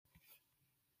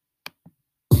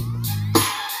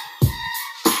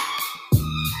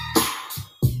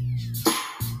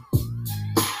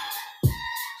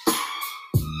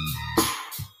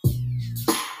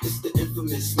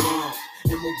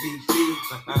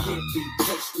be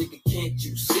touched, nigga, can't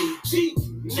you see? G,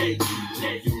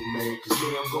 nigga, you, man, cause me,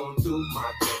 I'm gonna do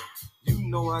my thing. You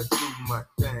know I do my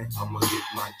thing. I'ma get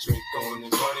my drink on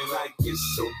and party like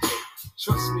it's okay.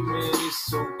 Trust me, man,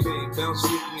 it's okay. Bounce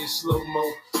with me in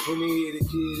slow-mo. When they hear the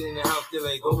kid in the house, they're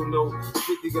like, oh no.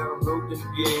 50 got them broken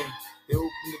again. They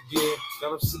open again. Got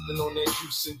them sipping on that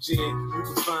juice and gin. You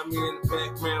can find me in the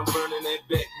background burning that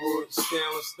backwood.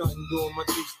 Styling, stunting, doing my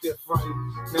two-step fronting.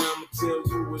 Now I'ma tell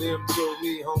you what them told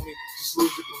me, homie. Just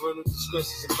lose it, parental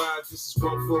discretion's advised. This is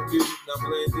grown folk music. Now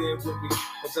blend in with me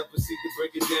as I proceed to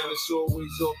break it down. It's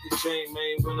always off the chain,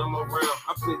 man. When I'm around,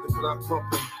 I play the block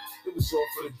pumping. It was all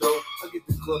for the dough. I get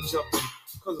the club jumping,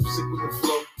 cause I'm sick with the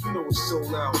flow. You know it's so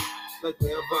loud. Like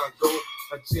wherever I go,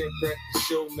 I jam back the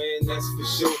show, man, that's for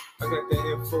sure. I got the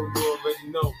info, you already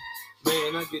know.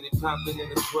 Man, I get it popping in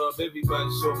the club.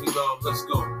 Everybody show me love, let's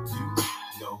go.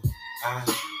 You know I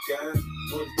got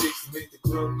what it takes to make the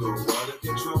club go out of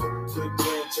control. Good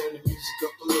plan, turn the music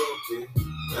up a little bit.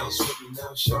 Bounce with me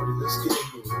now, shorty, let's get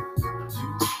into it.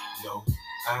 You know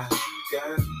I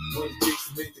got what it takes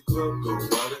to make the club go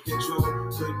out of control.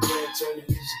 Good plan, turn the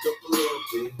music up a little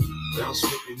bit. Bounce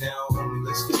with me now, homie,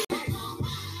 let's get it.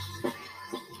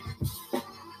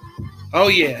 Oh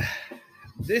yeah,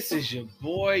 this is your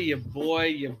boy,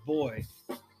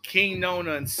 King Known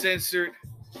Uncensored.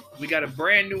 We got a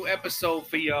brand new episode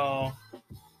for y'all.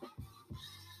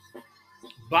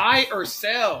 Buy or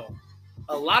sell.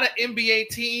 A lot of NBA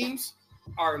teams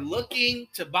are looking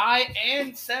to buy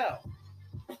and sell.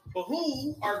 But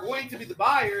who are going to be the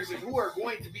buyers and who are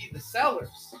going to be the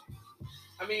sellers?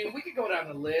 I mean, we could go down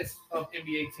the list of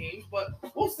NBA teams, but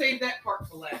we'll save that part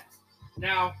for last.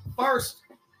 Now, first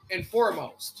and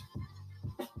foremost,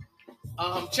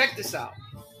 check this out.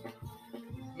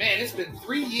 Man, it's been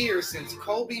 3 years since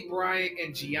Kobe Bryant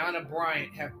and Gianna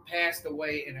Bryant have passed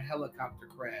away in a helicopter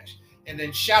crash. And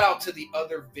then shout out to the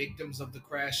other victims of the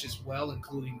crash as well,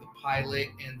 including the pilot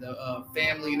and the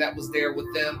family that was there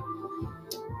with them.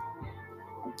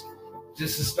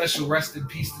 Just a special rest in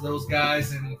peace to those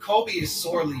guys. And Kobe is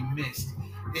sorely missed.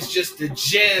 It's just the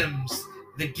gems,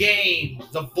 the game,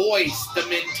 the voice, the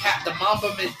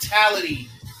Mamba mentality,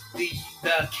 the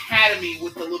academy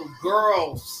with the little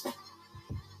girls.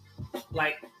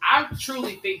 Like, I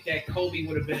truly think that Kobe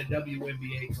would have been a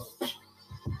WNBA coach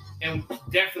and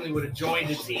definitely would have joined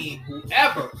the team,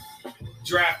 whoever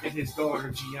drafted his daughter,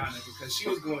 Gianna, because she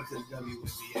was going to the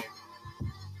WNBA.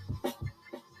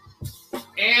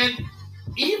 And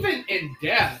even in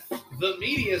death, the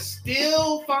media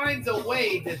still finds a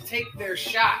way to take their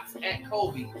shots at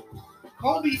Kobe.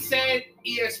 Kobe said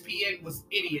ESPN was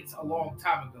idiots a long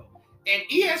time ago. And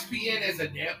ESPN as a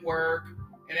network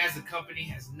and as a company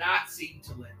has not seemed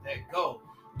to let that go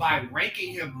by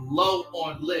ranking him low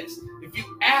on lists. If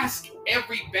you ask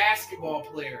every basketball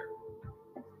player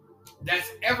that's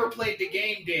ever played the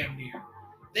game damn near,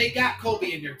 they got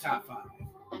Kobe in their top 5.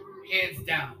 Hands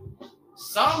down.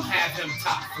 Some have him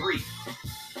top 3.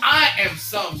 I am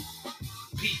some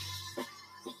people.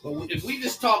 But if we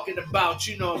just talking about,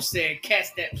 you know what I'm saying,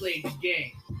 cats that played the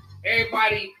game,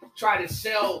 everybody try to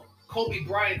sell Kobe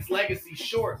Bryant's legacy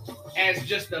short as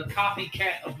just a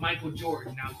copycat of Michael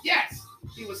Jordan. Now, yes,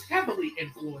 he was heavily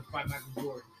influenced by Michael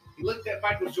Jordan. He looked at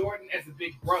Michael Jordan as a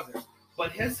big brother,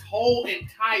 but his whole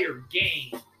entire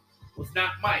game was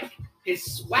not Mike. His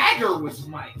swagger was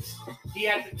Mike's. He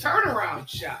had the turnaround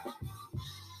shot.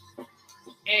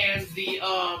 And the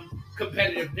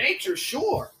competitive nature,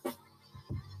 sure.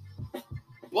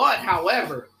 But,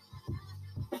 however,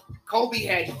 Kobe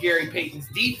had Gary Payton's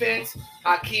defense,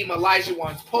 Hakeem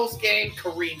Olajuwon's post game,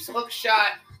 Kareem's hook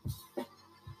shot,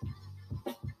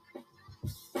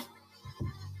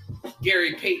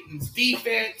 Gary Payton's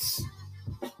defense.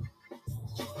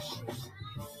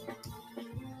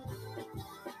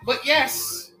 But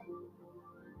yes,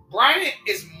 Bryant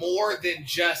is more than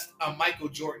just a Michael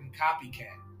Jordan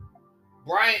copycat.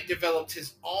 Bryant developed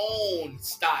his own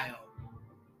style.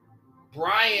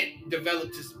 Bryant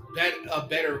developed just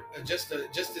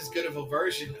as good of a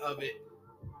version of it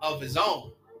of his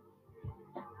own.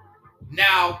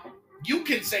 Now, you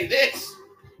can say this.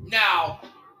 Now,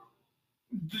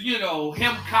 you know,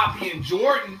 him copying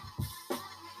Jordan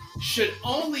should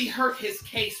only hurt his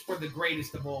case for the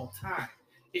greatest of all time.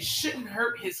 It shouldn't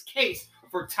hurt his case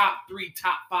for top 3,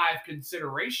 top 5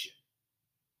 consideration.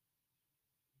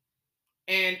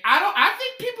 And I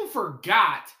think people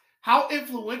forgot how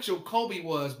influential Kobe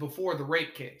was before the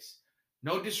rape case.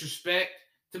 No disrespect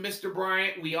to Mr.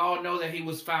 Bryant. We all know that he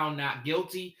was found not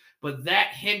guilty, but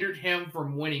that hindered him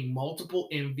from winning multiple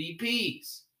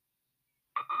MVPs.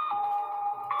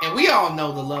 And we all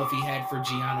know the love he had for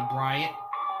Gianna Bryant.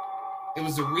 It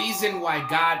was the reason why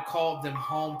God called them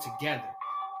home together.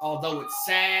 Although it's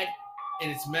sad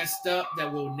and it's messed up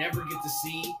that we'll never get to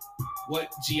see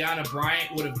what Gianna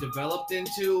Bryant would have developed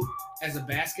into as a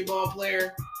basketball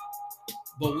player,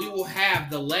 but we will have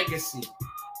the legacy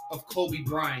of Kobe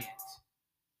Bryant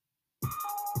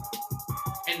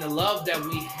and the love that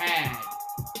we had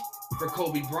for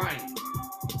Kobe Bryant.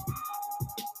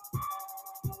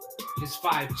 His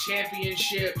 5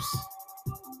 championships,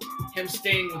 him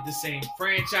staying with the same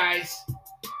franchise,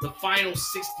 the final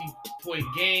 60-point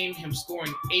game, him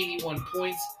scoring 81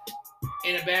 points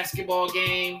in a basketball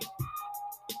game.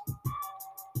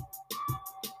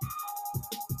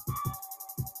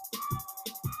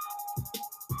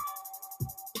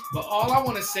 But all I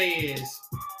want to say is,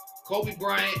 Kobe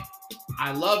Bryant,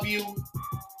 I love you.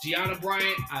 Gianna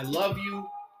Bryant, I love you.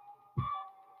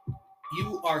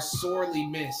 You are sorely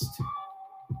missed.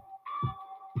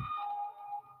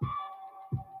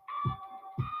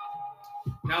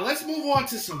 Now let's move on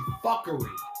to some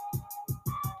fuckery.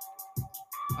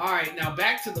 All right, now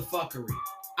back to the fuckery.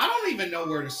 I don't even know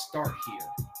where to start here,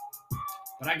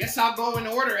 but I guess I'll go in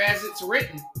order as it's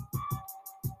written,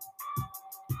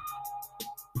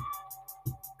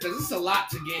 because it's a lot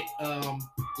to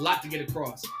get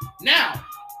across. Now,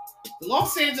 the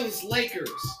Los Angeles Lakers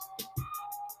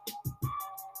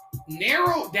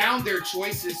narrowed down their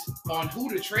choices on who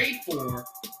to trade for.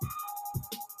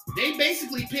 They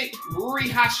basically picked Rui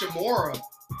Hachimura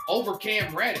over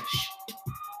Cam Reddish,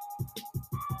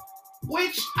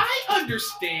 which I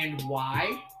understand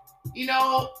why. You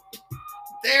know,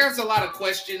 there's a lot of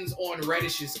questions on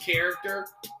Reddish's character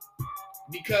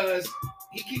because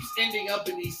he keeps ending up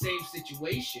in these same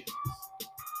situations.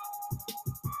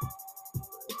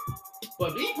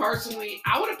 But me personally,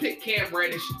 I would have picked Cam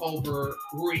Reddish over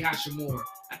Rui Hachimura.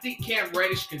 I think Cam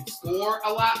Reddish can score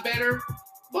a lot better,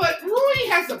 but Rui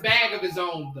has a bag of his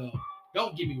own, though.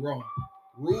 Don't get me wrong.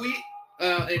 Rui,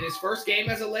 in his first game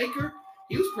as a Laker,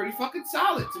 he was pretty fucking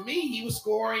solid. To me, he was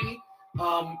scoring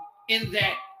in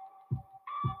that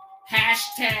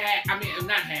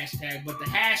but the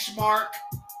hash mark,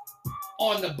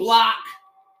 on the block,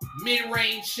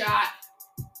 mid-range shot,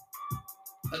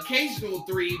 occasional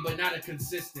 3, but not a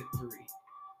consistent 3.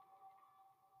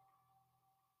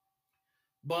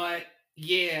 But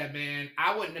yeah, man,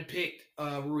 I wouldn't have picked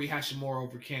Rui Hachimura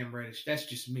over Cam Reddish. That's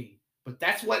just me. But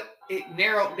that's what it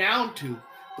narrowed down to,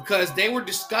 because they were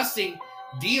discussing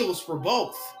deals for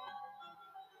both.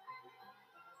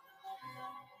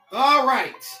 All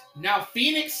right. Now,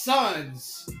 Phoenix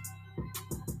Suns,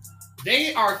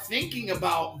 they are thinking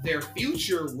about their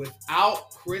future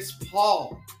without Chris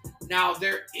Paul. Now,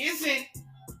 there isn't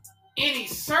any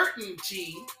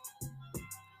certainty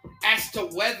as to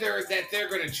whether that they're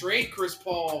going to trade Chris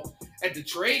Paul at the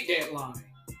trade deadline.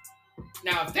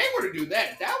 Now, if they were to do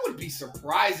that, that would be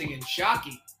surprising and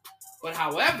shocking. But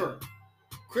however,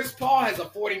 Chris Paul has a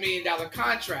 $40 million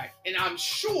contract, and I'm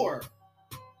sure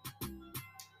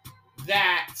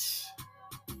that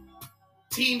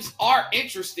teams are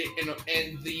interested in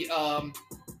the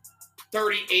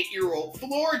 38-year-old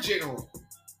floor general,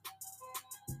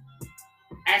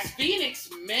 as Phoenix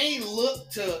may look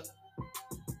to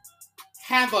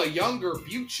have a younger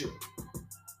future.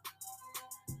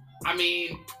 I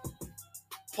mean,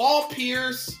 Paul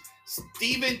Pierce,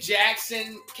 Steven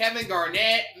Jackson, Kevin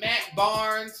Garnett, Matt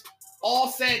Barnes all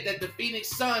said that the Phoenix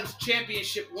Suns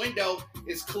championship window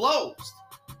is closed.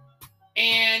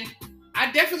 And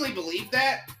I definitely believe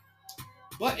that.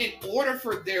 But in order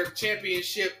for their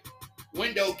championship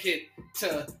window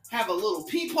to have a little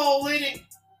peephole in it,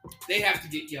 they have to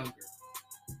get younger.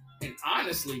 And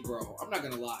honestly, bro, I'm not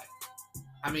going to lie.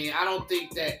 I mean, I don't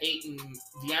think that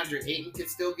DeAndre Ayton could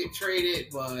still get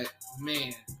traded, but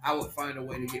man, I would find a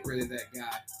way to get rid of that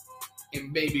guy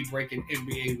and maybe break an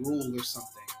NBA rule or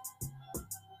something.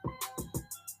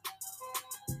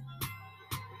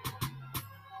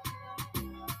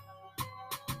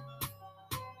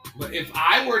 But if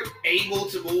I were able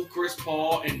to move Chris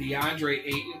Paul and DeAndre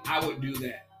Ayton, I would do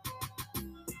that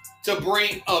to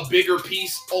bring a bigger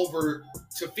piece over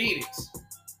to Phoenix.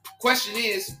 Question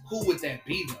is, who would that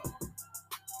be, though?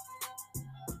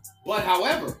 But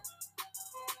however,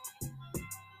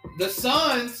 the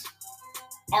Suns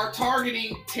are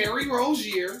targeting Terry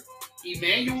Rozier,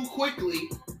 Emmanuel Quickley,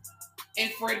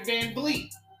 and Fred VanVleet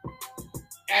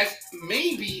as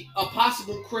maybe a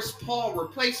possible Chris Paul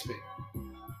replacement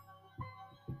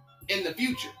in the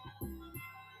future.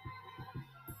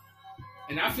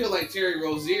 And I feel like Terry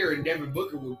Rozier and Devin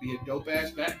Booker would be a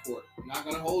dope-ass backcourt. I'm not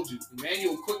going to hold you.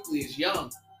 Emmanuel Quickley is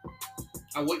young.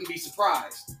 I wouldn't be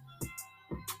surprised.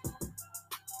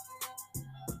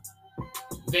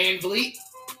 Van Vliet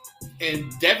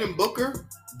and Devin Booker,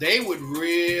 they would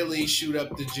really shoot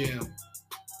up the gym.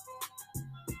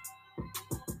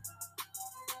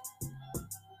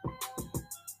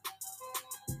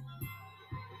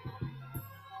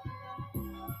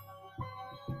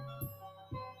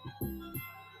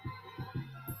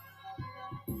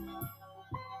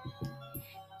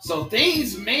 So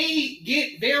things may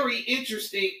get very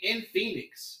interesting in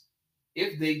Phoenix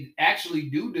if they actually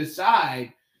do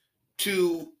decide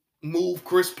to move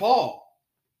Chris Paul.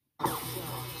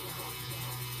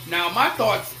 Now, my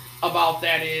thoughts about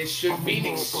that is, should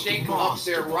Phoenix shake up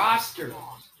their roster?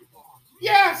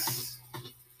 Yes.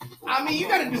 I mean, you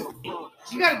got to do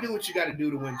what you got to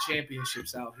do to win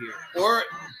championships out here, or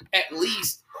at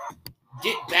least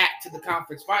get back to the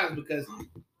conference finals. Because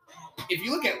if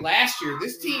you look at last year,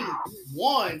 this team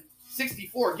won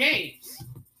 64 games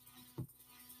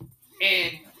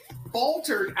and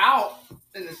faltered out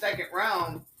in the second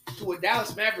round to a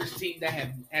Dallas Mavericks team that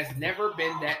has never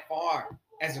been that far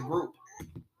as a group.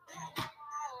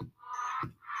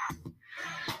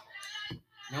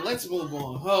 Now let's move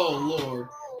on. Oh, Lord.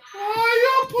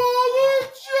 I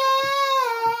apologize.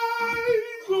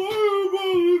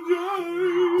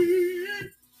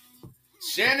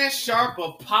 Shannon Sharpe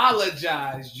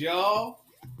apologized, y'all.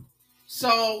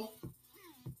 So,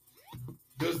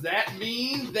 does that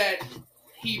mean that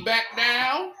he backed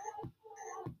down?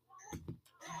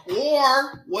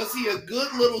 Or was he a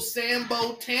good little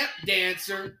Sambo tap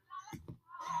dancer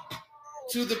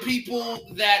to the people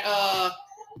that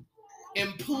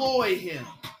employ him?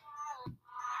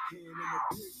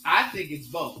 I think it's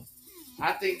both.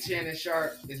 I think Shannon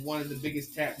Sharpe is one of the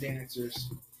biggest tap dancers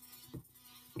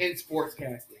in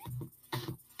sportscasting.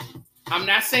 I'm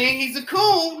not saying he's a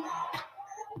coon,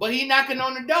 but he knocking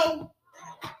on the door.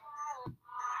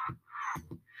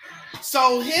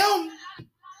 So him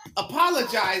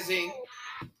apologizing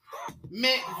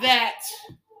meant that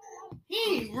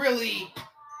he didn't really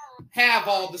have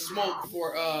all the smoke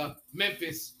for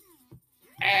Memphis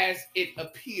as it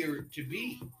appeared to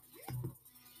be.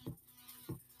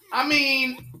 I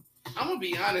mean, I'm going to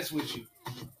be honest with you.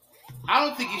 I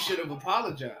don't think he should have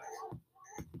apologized.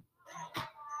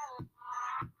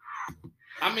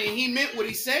 I mean, he meant what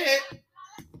he said,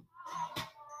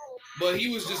 but he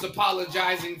was just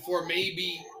apologizing for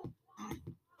maybe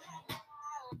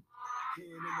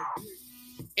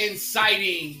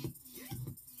inciting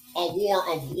a war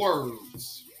of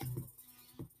words.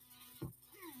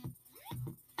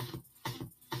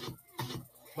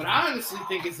 But I honestly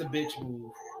think it's a bitch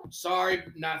move. Sorry,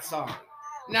 not sorry.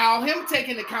 Now, him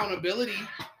taking accountability,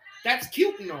 that's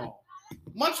cute and all.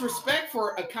 Much respect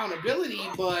for accountability,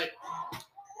 but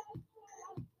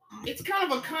it's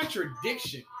kind of a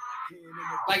contradiction.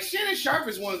 Like, Shannon Sharpe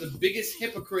is one of the biggest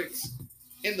hypocrites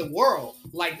in the world.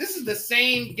 Like, this is the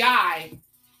same guy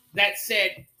that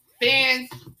said fans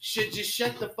should just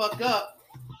shut the fuck up.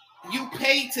 You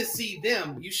pay to see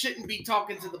them. You shouldn't be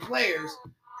talking to the players.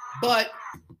 But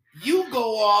you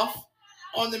go off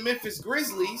on the Memphis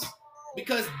Grizzlies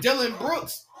because Dylan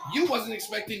Brooks, you wasn't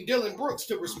expecting Dylan Brooks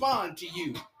to respond to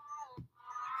you.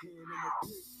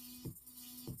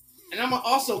 And I'm going to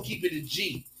also keep it a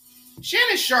G.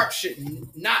 Shannon Sharpe should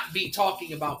not be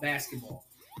talking about basketball.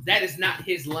 That is not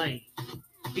his lane.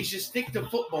 He should stick to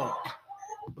football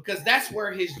because that's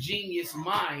where his genius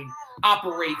mind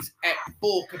operates at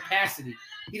full capacity.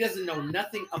 He doesn't know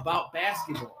nothing about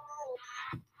basketball.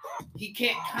 He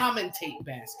can't commentate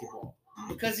basketball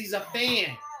because he's a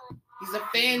fan. He's a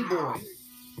fanboy.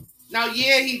 Now,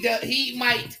 yeah, he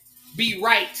might be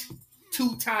right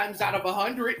 2 times out of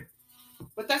 100,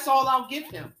 but that's all I'll give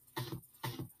him.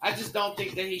 I just don't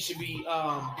think that he should be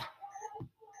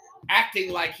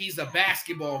acting like he's a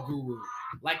basketball guru,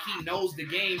 like he knows the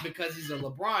game because he's a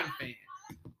LeBron fan.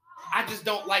 I just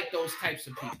don't like those types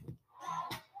of people.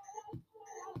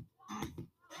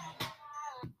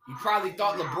 You probably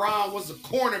thought LeBron was a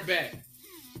cornerback.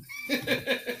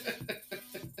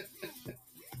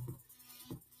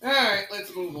 All right,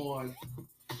 let's move on.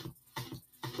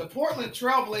 The Portland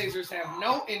Trailblazers have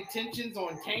no intentions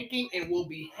on tanking and will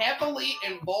be heavily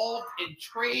involved in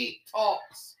trade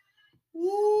talks.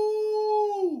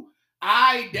 Woo!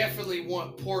 I definitely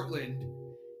want Portland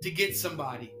to get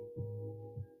somebody.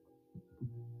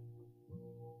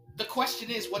 The question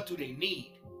is, what do they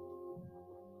need?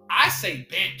 I say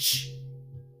bench.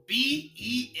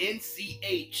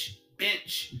 B-E-N-C-H.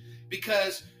 Bench.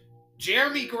 Because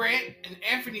Jeremy Grant and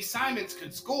Anthony Simons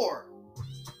can score.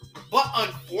 But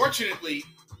unfortunately,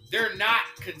 they're not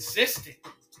consistent.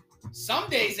 Some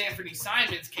days Anthony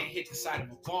Simons can't hit the side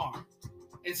of a barn.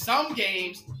 In some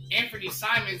games, Anthony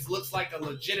Simons looks like a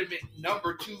legitimate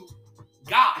number 2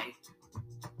 guy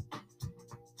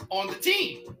on the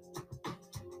team.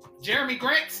 Jeremy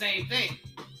Grant, same thing.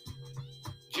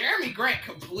 Jeremy Grant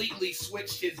completely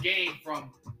switched his game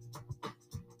from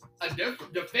a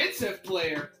defensive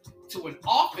player to an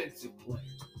offensive player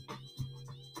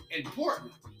in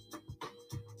Portland.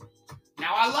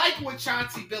 Now, I like what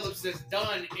Chauncey Billups has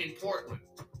done in Portland,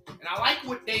 and I like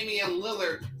what Damian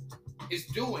Lillard is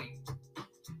doing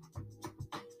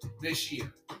this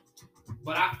year.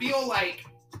 But I feel like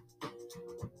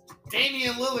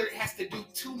Damian Lillard has to do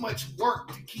too much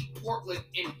work to keep Portland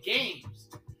in games.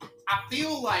 I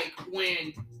feel like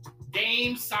when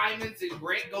Dame, Simons, and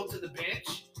Grant go to the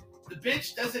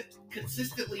bench doesn't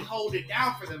consistently hold it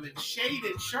down for them. And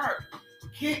Shaedon Sharpe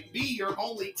can't be your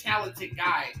only talented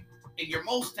guy and your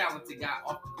most talented guy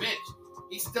off the bench.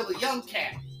 He's still a young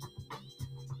cat,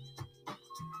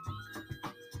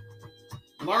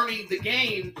 learning the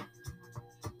game.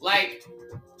 Like,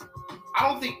 I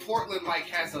don't think Portland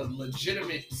has a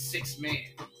legitimate 6-man.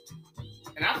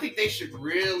 And I think they should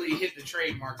really hit the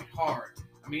trade market hard.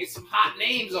 I mean, it's some hot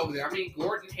names over there. I mean,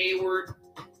 Gordon Hayward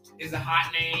is a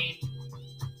hot name.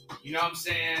 You know what I'm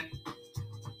saying?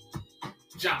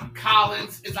 John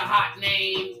Collins is a hot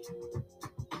name.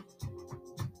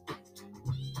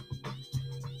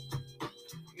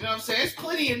 You know what I'm saying? There's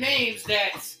plenty of names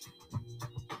that's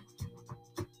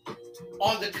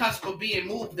on the cusp of being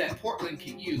moved that Portland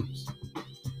can use.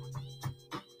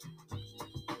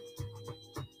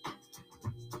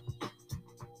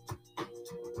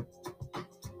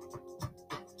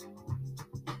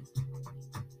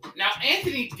 Now,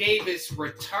 Anthony Davis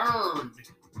returned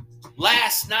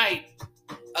last night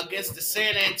against the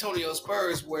San Antonio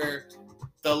Spurs, where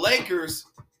the Lakers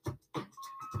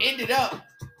ended up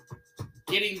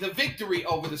getting the victory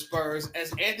over the Spurs,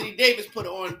 as Anthony Davis put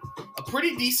on a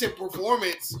pretty decent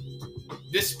performance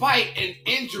despite an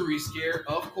injury scare,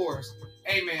 of course.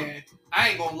 Hey, man, I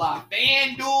ain't gonna lie.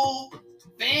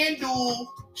 FanDuel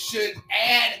should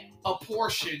add a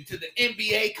portion to the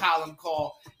NBA column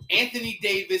called Anthony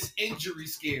Davis injury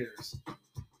scares.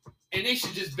 And they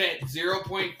should just bet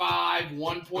 0.5,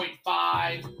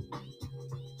 1.5.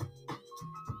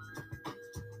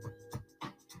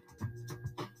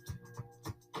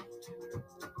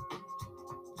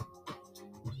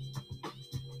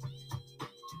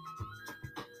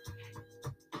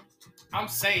 I'm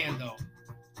saying, though.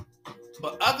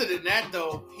 But other than that,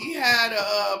 though, he had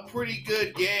a pretty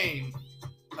good game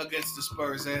against the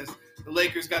Spurs, as the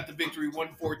Lakers got the victory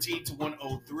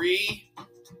 114-103.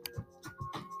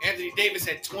 Anthony Davis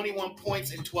had 21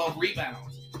 points and 12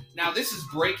 rebounds. Now, this is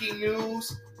breaking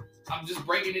news. I'm just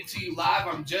breaking it to you live.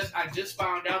 I just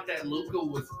found out that Luka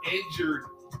was injured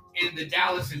in the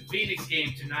Dallas and Phoenix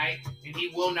game tonight, and he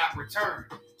will not return.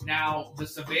 Now, the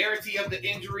severity of the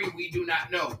injury, we do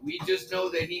not know. We just know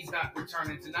that he's not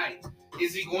returning tonight.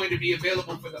 Is he going to be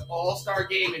available for the All-Star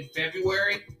game in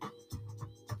February?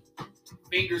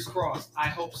 Fingers crossed. I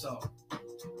hope so.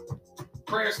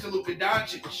 Prayers to Luka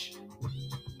Doncic.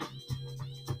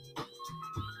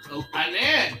 And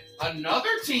then another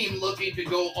team looking to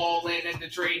go all in at the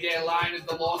trade deadline is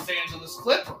the Los Angeles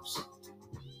Clippers.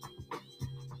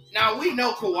 Now, we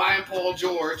know Kawhi and Paul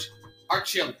George are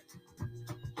chilling.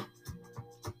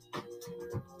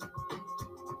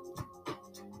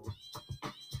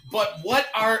 But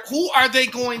who are they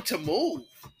going to move?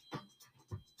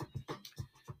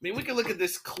 I mean, we can look at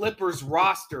this Clippers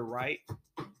roster, right?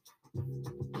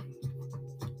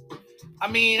 I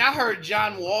mean, I heard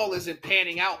John Wall isn't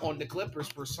panning out on the Clippers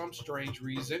for some strange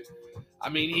reason. I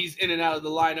mean, he's in and out of the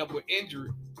lineup with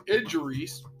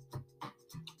injuries.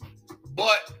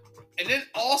 And then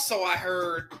also I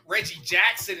heard Reggie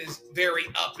Jackson is very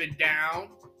up and down.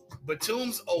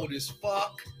 Batum's old as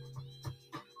fuck.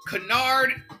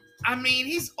 Kennard, I mean,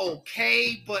 he's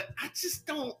okay, but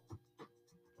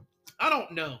I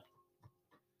don't know.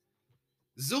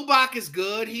 Zubac is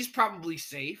good. He's probably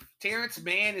safe. Terrence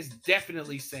Mann is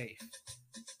definitely safe,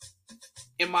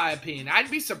 in my opinion. I'd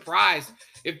be surprised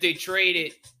if they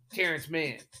traded Terrence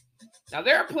Mann. Now,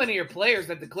 there are plenty of players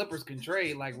that the Clippers can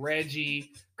trade, like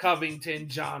Reggie, Covington,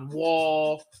 John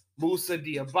Wall, Moussa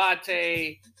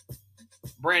Diabate,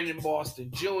 Brandon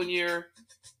Boston Jr.,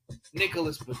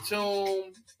 Nicholas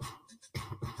Batum,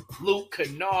 Luke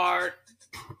Kennard.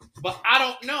 But I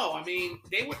don't know. I mean,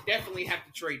 they would definitely have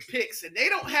to trade picks, and they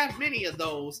don't have many of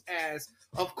those, as,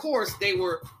 of course, they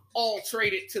were all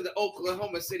traded to the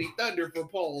Oklahoma City Thunder for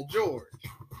Paul George.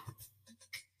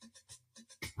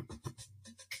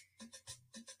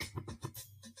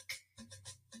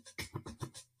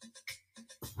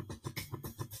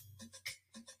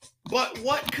 But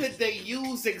what could they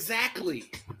use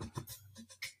exactly?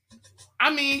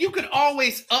 I mean, you could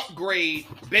always upgrade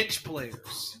bench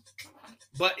players.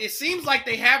 But it seems like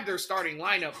they have their starting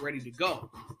lineup ready to go.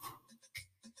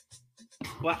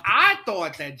 But I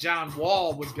thought that John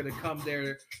Wall was going to come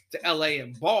there to LA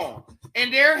and ball.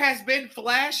 And there has been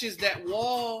flashes that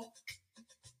Wall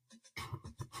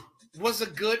was a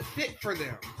good fit for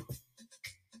them.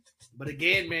 But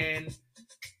again, man,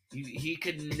 he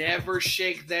could never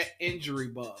shake that injury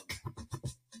bug.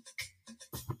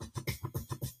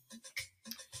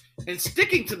 And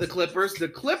sticking to the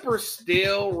Clippers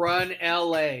still run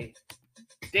LA.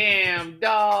 Damn,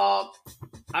 dog.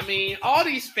 I mean, all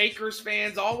these Fakers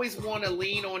fans always want to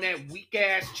lean on that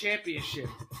weak-ass championship.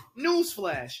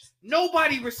 Newsflash,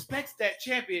 nobody respects that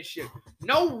championship.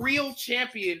 No real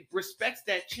champion respects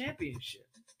that championship.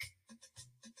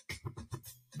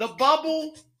 The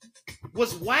bubble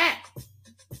was whack.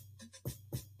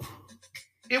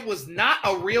 It was not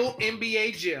a real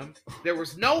NBA gym. There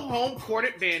was no home court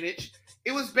advantage.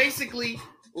 It was basically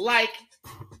like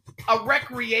a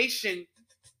recreational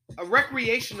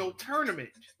tournament.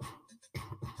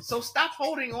 So stop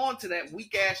holding on to that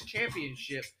weak-ass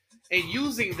championship and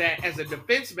using that as a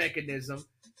defense mechanism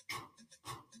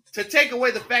to take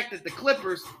away the fact that the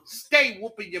Clippers stay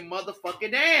whooping your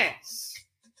motherfucking ass.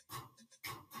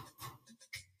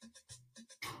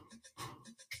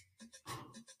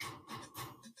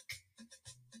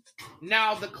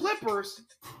 Now, the Clippers,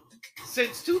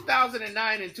 since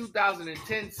 2009 and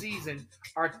 2010 season,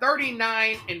 are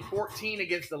 39-14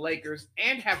 against the Lakers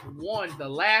and have won the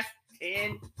last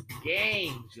 10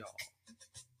 games, y'all.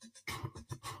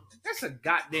 That's a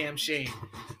goddamn shame.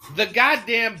 The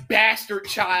goddamn bastard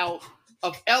child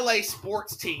of LA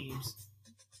sports teams,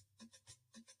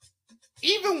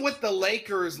 even with the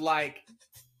Lakers, like,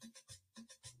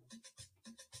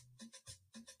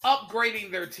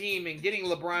 upgrading their team and getting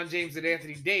LeBron James and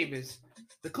Anthony Davis,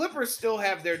 the Clippers still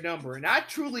have their number. And I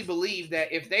truly believe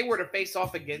that if they were to face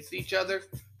off against each other,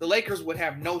 the Lakers would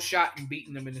have no shot in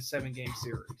beating them in a 7-game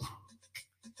series.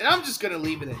 And I'm just going to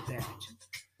leave it at that.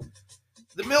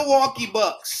 The Milwaukee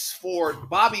Bucks forward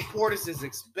Bobby Portis is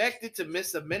expected to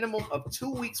miss a minimum of 2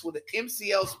 weeks with an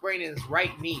MCL sprain in his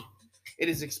right knee. It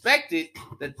is expected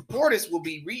that Portis will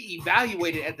be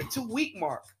reevaluated at the 2-week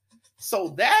mark.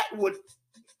 So that would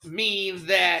mean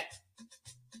that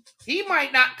he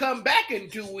might not come back in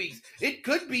 2 weeks. It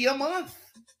could be a month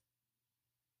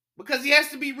because he has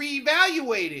to be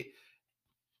reevaluated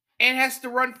and has to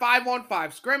run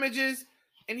 5-on-5 scrimmages,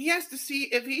 and he has to see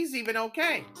if he's even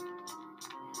okay.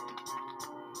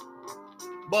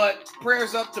 But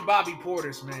prayers up to Bobby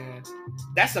Portis, man.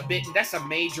 That's a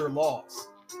major loss.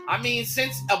 I mean,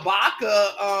 since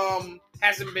Ibaka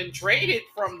hasn't been traded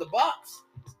from the Bucks,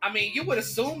 I mean, you would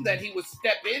assume that he would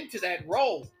step into that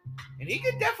role. And he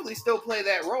could definitely still play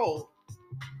that role.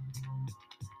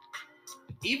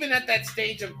 Even at that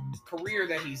stage of career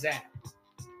that he's at.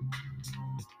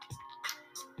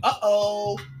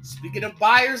 Uh-oh. Speaking of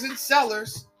buyers and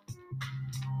sellers,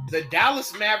 the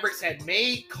Dallas Mavericks had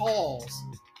made calls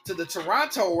to the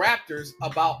Toronto Raptors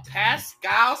about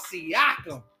Pascal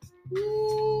Siakam.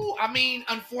 Ooh, I mean,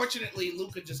 unfortunately,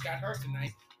 Luka just got hurt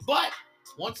tonight. But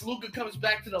once Luka comes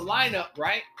back to the lineup,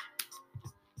 right?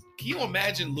 Can you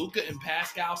imagine Luka and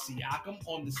Pascal Siakam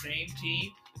on the same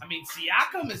team? I mean,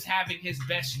 Siakam is having his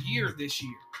best year this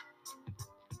year.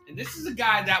 And this is a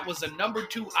guy that was a number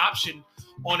 2 option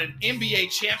on an NBA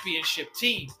championship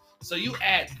team. So you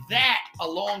add that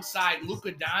alongside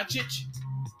Luka Doncic,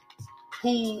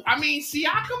 who, I mean,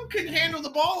 Siakam can handle the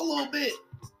ball a little bit.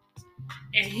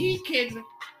 And he can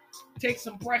take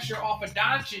some pressure off of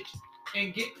Doncic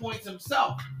and get points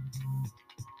himself.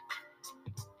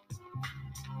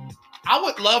 I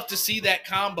would love to see that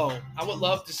combo. I would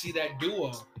love to see that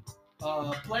duo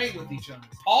play with each other.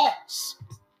 Pause.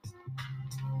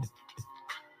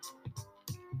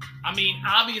 I mean,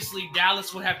 obviously,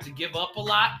 Dallas would have to give up a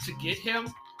lot to get him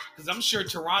because I'm sure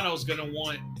Toronto's going to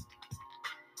want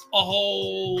a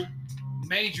whole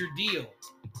major deal.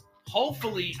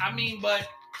 Hopefully, I mean, but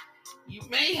you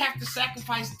may have to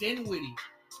sacrifice Dinwiddie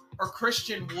or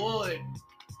Christian Wood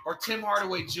or Tim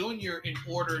Hardaway Jr. in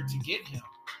order to get him.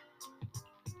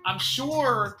 I'm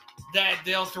sure that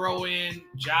they'll throw in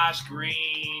Josh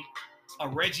Green, a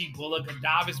Reggie Bullock, a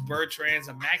Davis Bertans,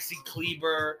 a Maxi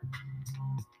Kleber,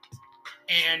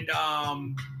 and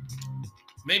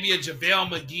maybe a JaVale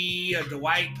McGee, a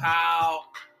Dwight Powell,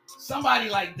 somebody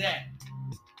like that.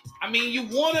 I mean, you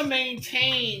want to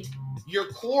maintain your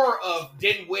core of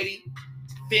Dinwiddie,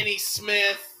 Finney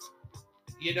Smith,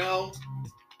 you know,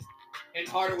 and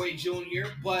Hardaway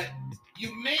Jr., but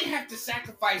you may have to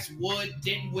sacrifice Wood,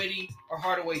 Dinwiddie, or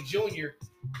Hardaway Jr.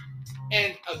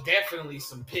 and definitely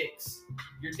some picks.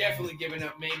 You're definitely giving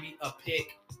up maybe a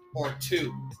pick or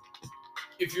two.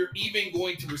 If you're even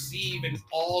going to receive an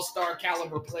all-star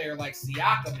caliber player like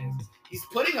Siakam is, he's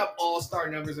putting up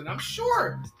all-star numbers, and I'm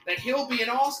sure that he'll be an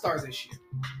all-star this year.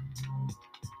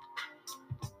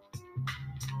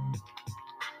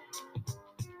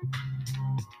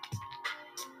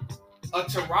 A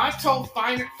Toronto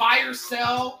fire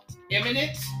sale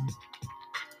imminent?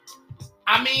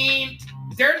 I mean,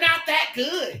 they're not that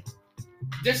good.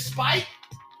 Despite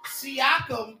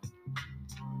Siakam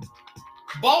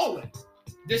balling.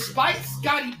 Despite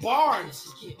Scotty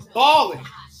Barnes balling.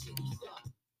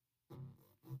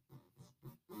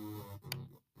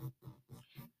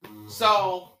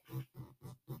 So,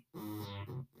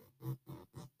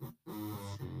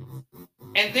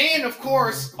 and then, of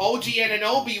course, OG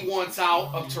Anunoby wants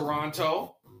out of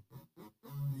Toronto.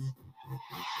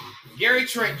 Gary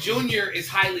Trent Jr. is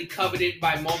highly coveted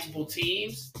by multiple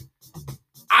teams.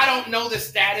 I don't know the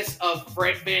status of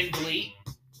Fred VanVleet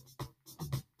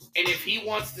and if he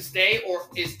wants to stay, or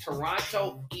is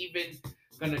Toronto even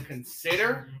going to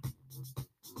consider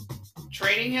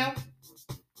trading him?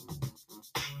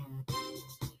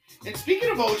 And speaking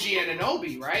of OG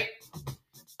Anunoby, right?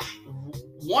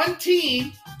 One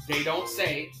team, they don't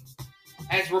say,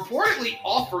 has reportedly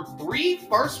offered 3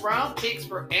 first-round picks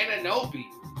for Anunoby.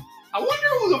 I wonder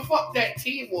who the fuck that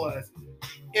team was.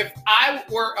 If I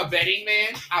were a betting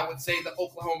man, I would say the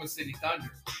Oklahoma City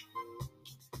Thunder.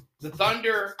 The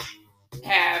Thunder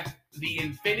have the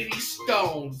Infinity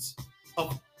Stones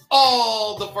of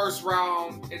all the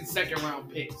first-round and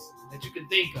second-round picks that you can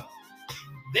think of.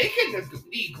 They can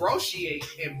negotiate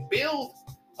and build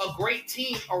a great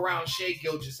team around Shai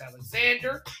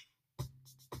Gilgeous-Alexander,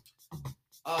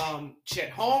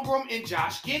 Chet Holmgren, and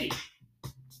Josh Giddey.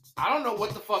 I don't know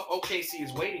what the fuck OKC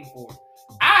is waiting for.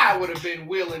 I would have been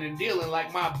wheeling and dealing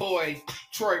like my boy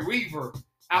Troy Weaver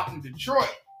out in Detroit.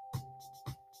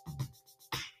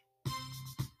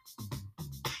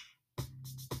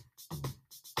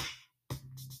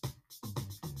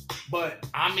 But,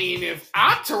 I mean, if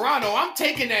I'm Toronto, I'm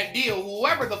taking that deal,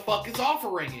 whoever the fuck is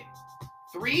offering it.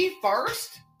 3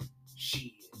 first?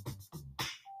 Shit.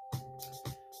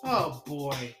 Oh,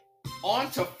 boy. On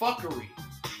to fuckery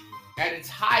at its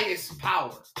highest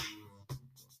power.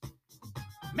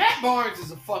 Matt Barnes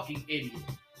is a fucking idiot.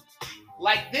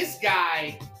 Like, this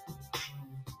guy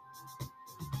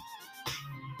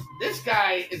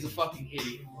is a fucking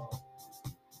idiot, bro.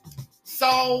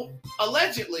 So,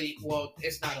 allegedly, well,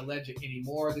 it's not alleged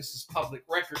anymore. This is public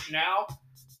record now.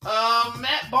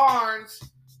 Matt Barnes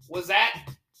was at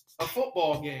a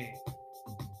football game.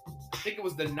 I think it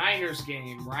was the Niners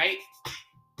game, right?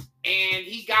 And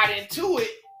he got into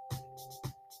it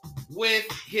with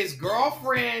his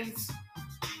girlfriend's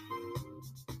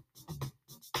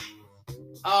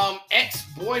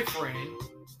ex-boyfriend,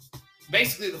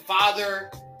 basically the father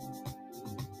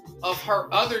of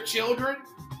her other children.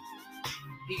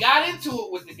 He got into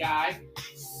it with the guy,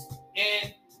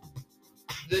 and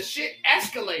the shit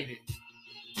escalated.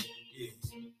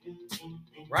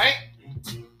 Right?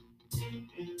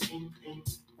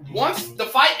 Once the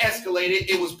fight escalated,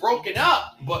 it was broken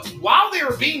up. But while they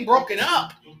were being broken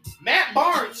up, Matt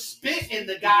Barnes spit in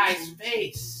the guy's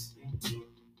face.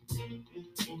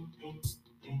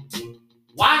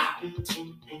 Wow.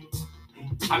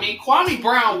 I mean, Kwame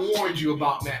Brown warned you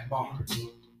about Matt Barnes.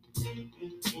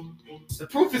 The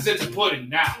proof is in the pudding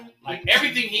now. Like,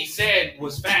 everything he said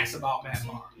was facts about Matt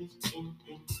Barnes.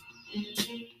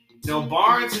 You know,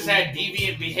 Barnes has had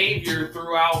deviant behavior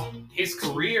throughout his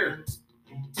career.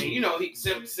 And, you know,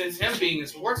 since him being a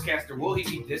sportscaster, will he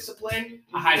be disciplined?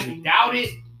 I highly doubt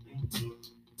it.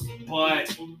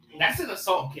 But that's an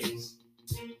assault case.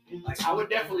 Like, I would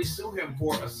definitely sue him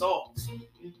for assault.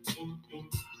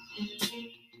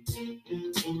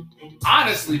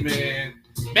 Honestly, man,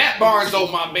 Matt Barnes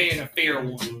owed my man a fair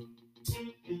one.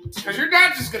 Because you're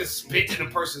not just going to spit in a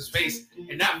person's face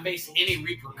and not face any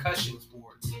repercussions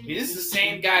for it. I mean, this is the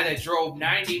same guy that drove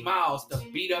 90 miles to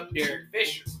beat up Derek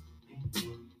Fisher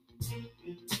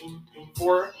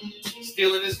for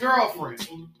stealing his girlfriend.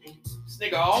 This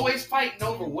nigga always fighting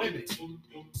over women.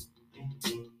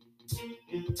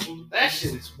 That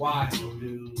shit is wild,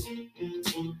 dude.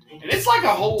 And it's like a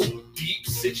whole deep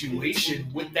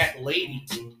situation with that lady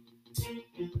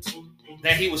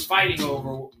that he was fighting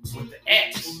over with the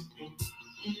ex.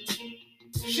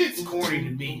 Shit's corny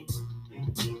to me.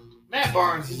 Matt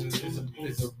Barnes is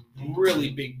a really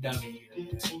big dummy here,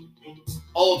 man.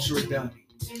 Ultra dummy.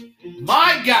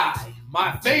 My guy,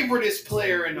 my favoriteest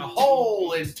player in the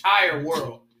whole entire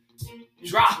world,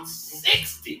 dropped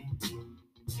 60.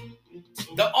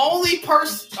 The only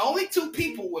two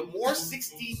people with more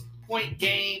 60-point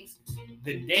games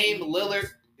than Dame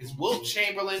Lillard is Wilt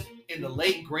Chamberlain and the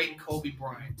late, great Kobe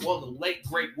Bryant. Well, the late,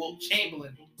 great Wilt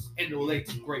Chamberlain and the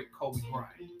late, great Kobe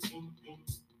Bryant.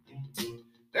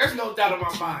 There's no doubt in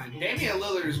my mind, Damian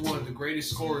Lillard is one of the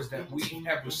greatest scorers that we've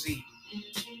ever seen.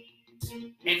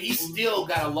 And he's still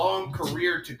got a long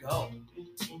career to go.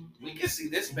 We can see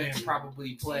this man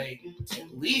probably play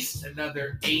at least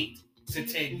another 8 to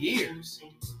 10 years.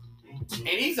 And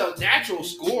he's a natural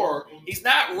scorer. He's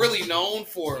not really known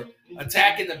for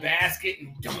attacking the basket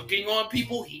and dunking on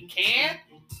people. He can,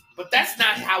 but that's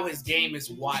not how his game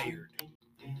is wired.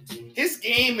 His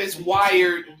game is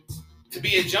wired to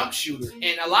be a jump shooter.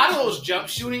 And a lot of those jump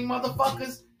shooting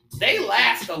motherfuckers, they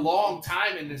last a long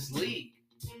time in this league.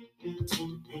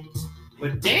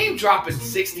 But Dame dropping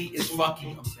 60 is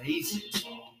fucking amazing.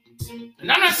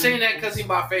 And I'm not saying that because he's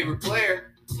my favorite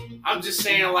player. I'm just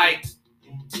saying, like,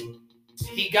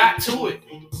 he got to it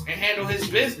and handled his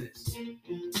business.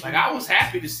 Like, I was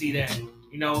happy to see that.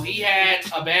 You know, he had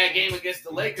a bad game against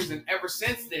the Lakers, and ever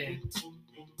since then,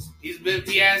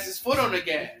 he has his foot on the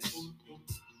gas.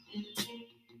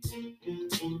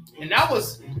 And that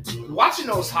was, watching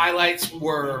those highlights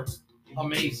were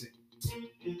amazing.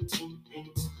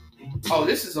 Oh,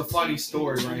 this is a funny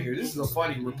story right here. This is a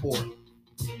funny report.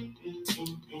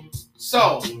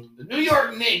 So, the New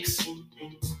York Knicks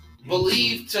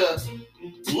believe to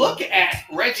look at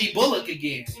Reggie Bullock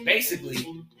again.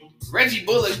 Basically, Reggie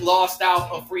Bullock lost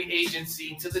out of free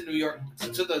agency to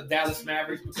the Dallas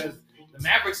Mavericks because the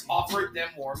Mavericks offered them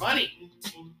more money.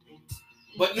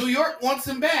 But New York wants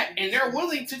him back, and they're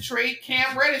willing to trade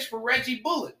Cam Reddish for Reggie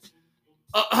Bullock.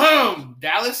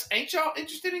 Dallas, ain't y'all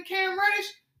interested in Cam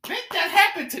Reddish? Make that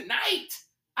happen tonight.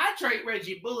 I trade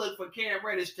Reggie Bullock for Cam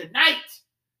Reddish tonight.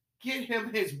 Get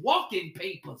him his walking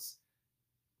papers.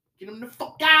 Get him the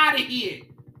fuck out of here.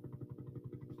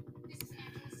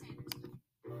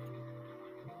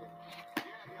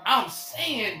 I'm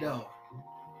saying, though,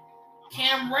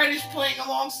 Cam Reddish playing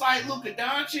alongside Luka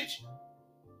Doncic,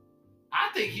 I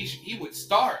think he would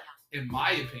start, in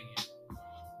my opinion.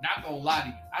 Not gonna lie to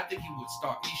you. I think he would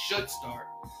start. He should start.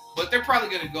 But they're probably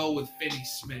going to go with Finney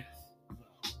Smith.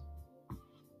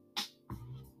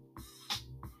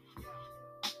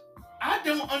 I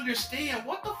don't understand.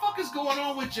 What the fuck is going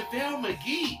on with JaVale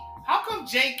McGee? How come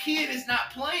Jay Kidd is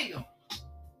not playing him?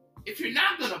 If you're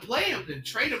not going to play him, then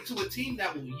trade him to a team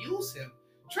that will use him.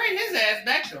 Trade his ass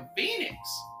back to Phoenix.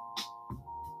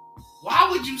 Why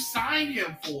would you sign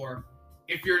him for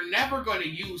if you're never going to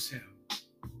use him?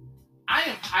 I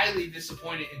am highly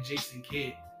disappointed in Jason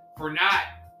Kidd for not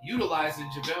utilizing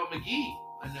JaVale McGee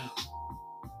enough.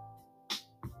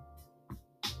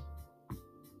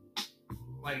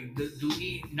 Like, do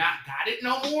he not got it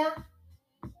no more?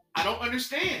 I don't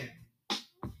understand.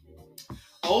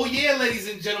 Oh yeah, ladies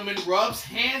and gentlemen, rubs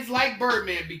hands like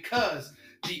Birdman because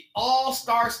the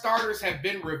all-star starters have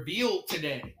been revealed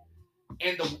today.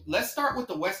 And let's start with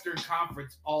the Western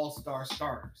Conference all-star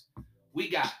starters. We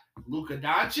got Luka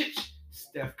Doncic,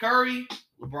 Steph Curry,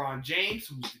 LeBron James,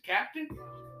 who's the captain,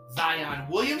 Zion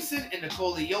Williamson, and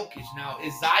Nikola Jokic. Now,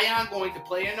 is Zion going to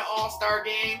play in the All-Star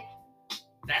game?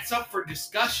 That's up for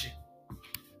discussion.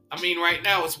 I mean, right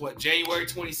now it's January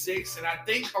 26th, and I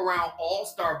think around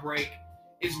All-Star break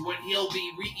is when he'll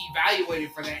be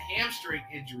reevaluated for that hamstring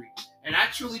injury. And I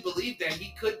truly believe that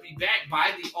he could be back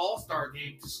by the All-Star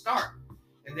game to start.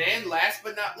 And then, last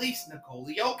but not least,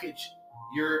 Nikola Jokic,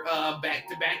 your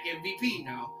back-to-back MVP.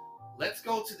 Now, let's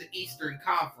go to the Eastern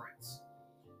Conference.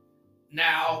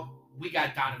 Now, we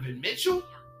got Donovan Mitchell,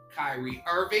 Kyrie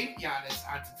Irving, Giannis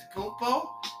Antetokounmpo,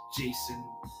 Jason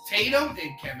Tatum,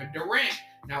 and Kevin Durant.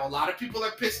 Now, a lot of people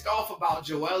are pissed off about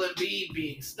Joel Embiid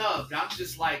being snubbed. I'm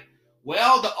just like,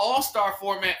 well, the All-Star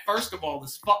format, first of all,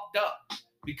 is fucked up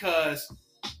because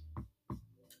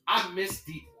I miss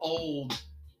the old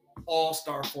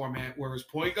All-Star format where it was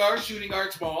point guard, shooting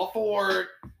guard, small forward,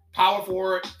 power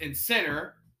forward, and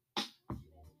center.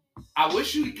 I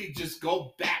wish we could just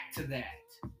go back to that.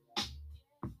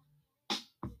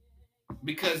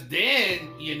 Because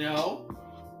then, you know,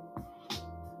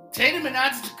 Tatum and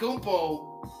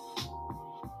Antetokounmpo,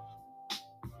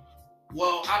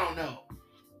 well, I don't know.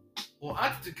 Well,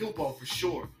 Antetokounmpo for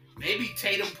sure. Maybe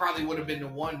Tatum probably would have been the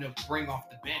one to bring off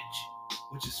the bench,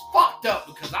 which is fucked up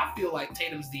because I feel like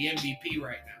Tatum's the MVP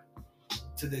right now.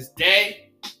 To this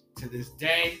day, to this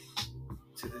day,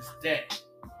 to this day.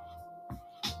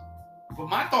 But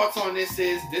my thoughts on this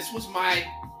is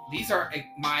these are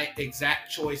my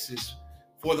exact choices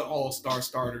for the all-star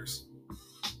starters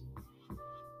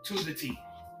to the team.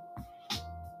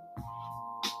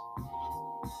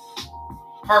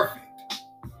 Perfect.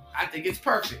 I think it's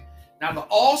perfect. Now, the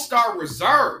all-star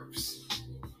reserves,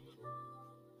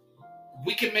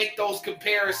 we can make those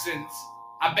comparisons.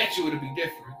 I bet you it'll be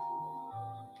different.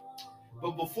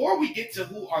 But before we get to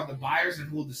who are the buyers and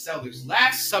who are the sellers,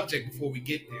 last subject before we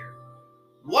get there.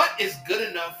 What is good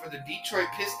enough for the Detroit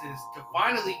Pistons to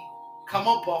finally come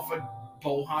up off of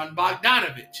Bojan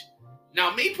Bogdanovic?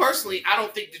 Now, me personally, I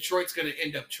don't think Detroit's going to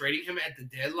end up trading him at the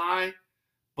deadline,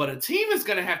 but a team is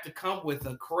going to have to come with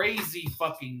a crazy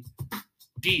fucking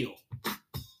deal.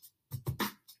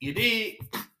 You dig?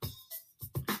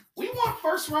 We want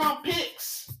first-round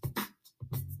picks.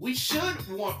 We should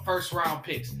want first-round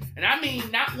picks. And I mean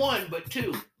not one, but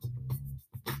two.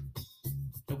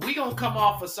 If we going to come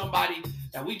off of somebody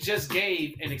that we just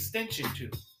gave an extension to.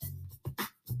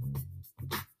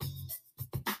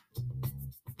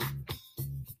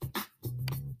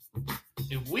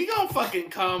 If we going to fucking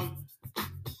come,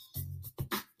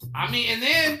 I mean, and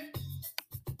then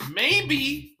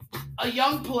maybe a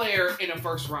young player in a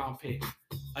first-round pick.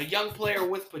 A young player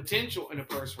with potential in a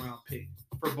first-round pick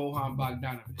for Bojan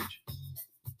Bogdanovic.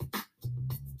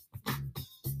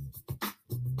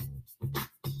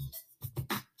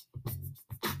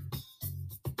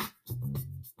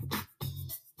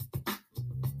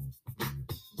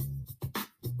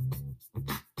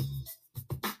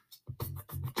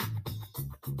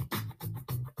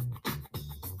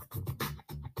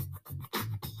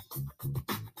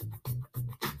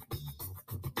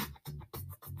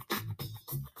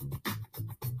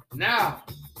 Now,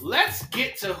 let's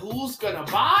get to who's going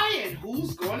to buy and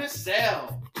who's going to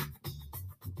sell.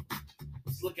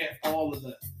 Let's look at all of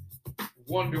the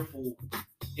wonderful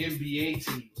NBA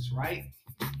teams, right?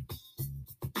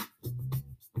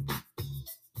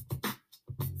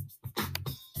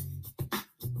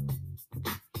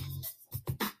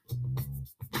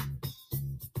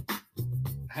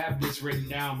 I have this written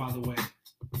down, by the way.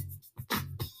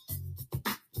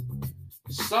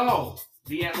 So,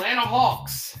 the Atlanta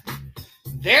Hawks,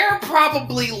 they're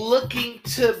probably looking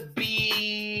to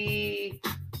be,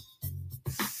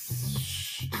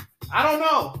 I don't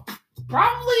know,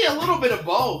 probably a little bit of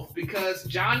both, because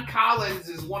John Collins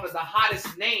is one of the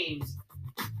hottest names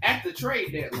at the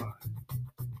trade deadline.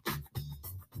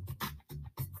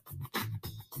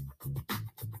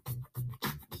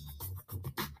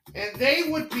 And they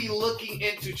would be looking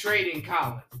into trading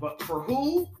Collins, but for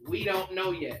who, we don't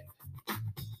know yet.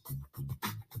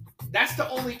 That's the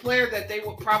only player that they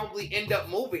would probably end up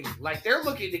moving. Like, they're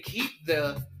looking to keep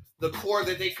the core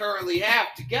that they currently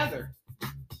have together.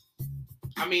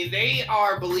 I mean, they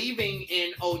are believing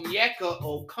in Onyeka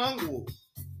Okongwu.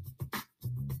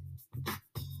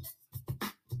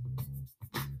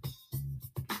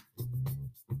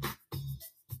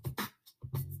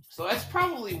 So that's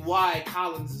probably why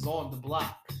Collins is on the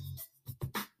block.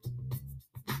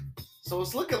 So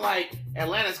it's looking like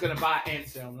Atlanta's going to buy and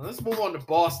sell. Now let's move on to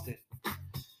Boston.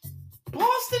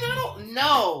 Boston, I don't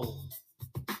know.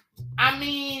 I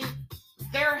mean,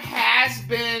 there has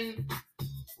been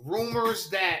rumors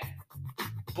that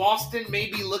Boston may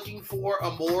be looking for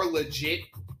a more legit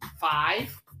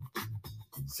 5,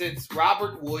 since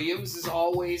Robert Williams is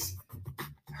always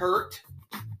hurt.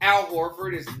 Al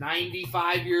Horford is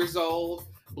 95 years old.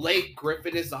 Blake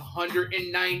Griffin is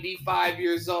 195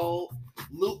 years old.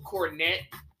 Luke Cornett's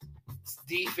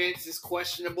defense is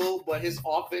questionable, but his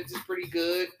offense is pretty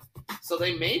good. So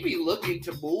they may be looking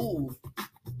to move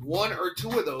one or two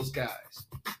of those guys.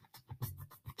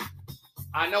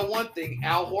 I know one thing,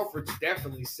 Al Horford's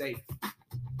definitely safe.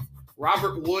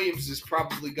 Robert Williams is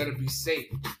probably going to be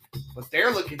safe, but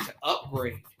they're looking to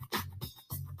upgrade,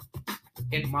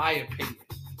 in my opinion.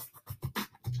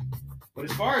 But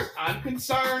as far as I'm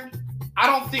concerned, I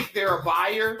don't think they're a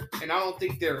buyer, and I don't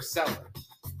think they're a seller.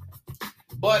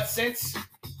 But since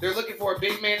they're looking for a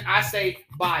big man, I say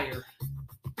buyer.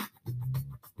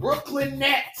 Brooklyn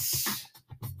Nets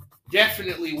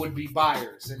definitely would be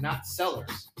buyers and not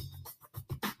sellers.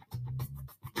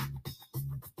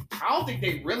 I don't think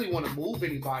they really want to move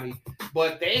anybody,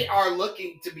 but they are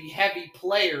looking to be heavy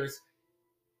players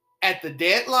at the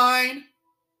deadline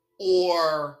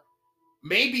or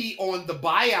maybe on the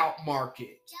buyout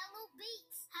market.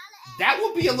 That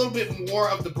would be a little bit more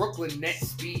of the Brooklyn Nets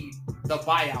speed, the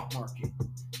buyout market.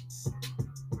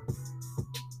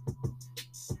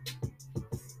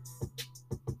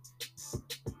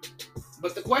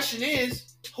 But the question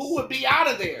is, who would be out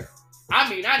of there? I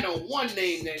mean, I know one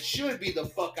name that should be the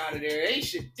fuck out of there. They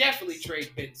should definitely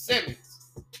trade Ben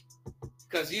Simmons.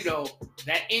 Because, you know,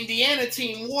 that Indiana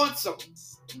team wants him.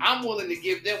 I'm willing to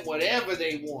give them whatever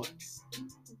they want.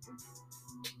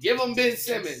 Give them Ben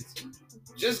Simmons.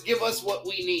 Just give us what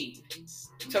we need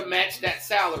to match that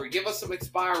salary. Give us some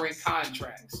expiring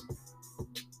contracts.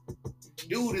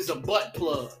 Dude is a butt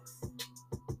plug.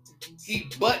 He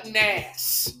button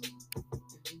ass.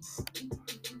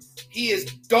 He is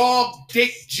dog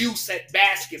dick juice at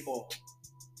basketball.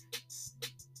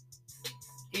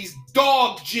 He's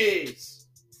dog jizz.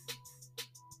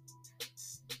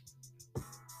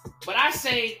 But I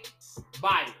say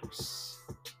buyers.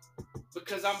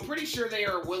 Because I'm pretty sure they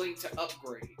are willing to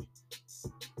upgrade.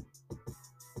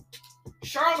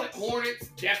 Charlotte Hornets,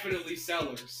 definitely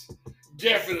sellers.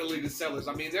 Definitely the sellers.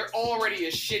 I mean, they're already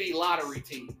a shitty lottery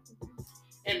team.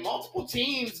 And multiple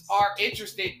teams are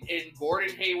interested in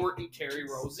Gordon Hayward and Terry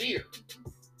Rozier.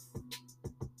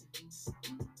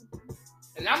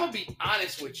 And I'm going to be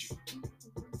honest with you.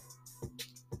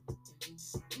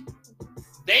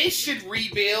 They should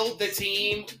rebuild the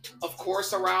team, of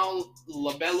course, around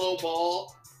LaMelo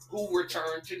Ball, who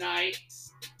returned tonight.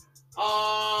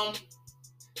 I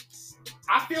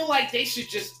feel like they should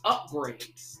just upgrade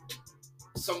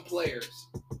some players.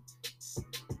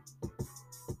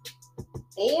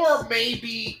 Or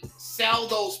maybe sell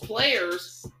those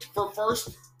players for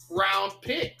first-round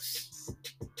picks.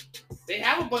 They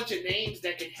have a bunch of names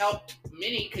that can help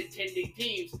many contending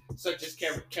teams, such as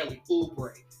Kelly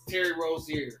Oubre, Terry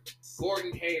Rozier,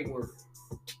 Gordon Hayward.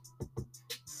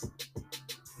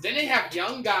 Then they have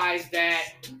young guys that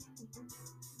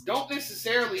don't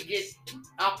necessarily get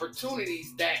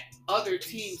opportunities that other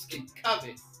teams can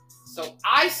covet. So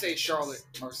I say Charlotte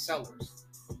are sellers.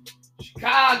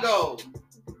 Chicago.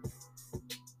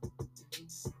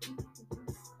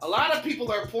 A lot of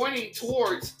people are pointing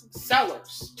towards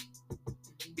sellers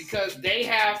because they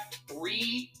have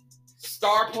 3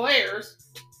 star players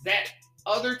that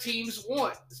other teams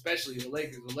want, especially the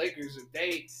Lakers. The Lakers, if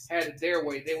they had it their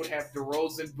way, they would have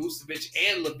DeRozan, Vucevic,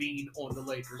 and LaVine on the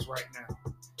Lakers right now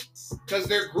because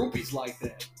they're groupies like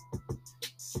that.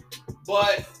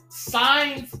 But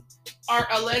signs are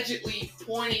allegedly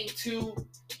pointing to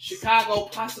Chicago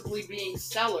possibly being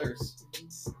sellers.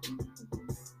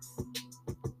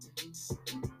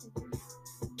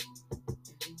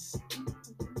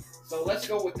 So let's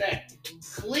go with that.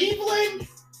 Cleveland,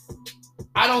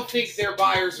 I don't think they're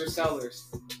buyers or sellers.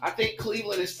 I think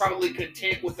Cleveland is probably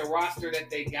content with the roster that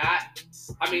they got.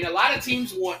 I mean, a lot of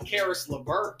teams want Karis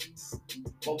LeVert,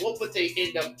 but what would they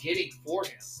end up getting for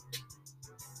him?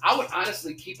 I would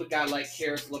honestly keep a guy like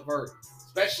Karis LeVert,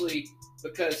 especially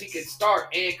because he can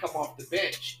start and come off the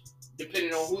bench,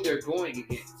 depending on who they're going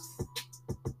against.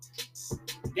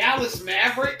 Dallas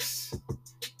Mavericks,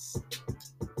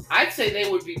 I'd say they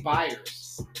would be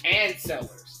buyers and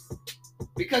sellers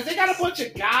because they got a bunch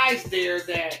of guys there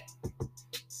that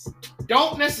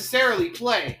don't necessarily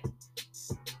play.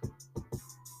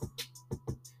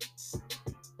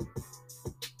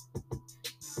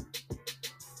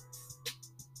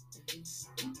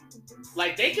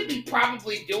 Like, they could be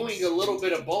probably doing a little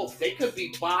bit of both. They could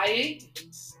be buying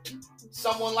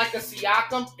someone like a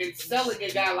Siakam and selling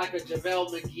a guy like a JaVale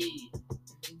McGee.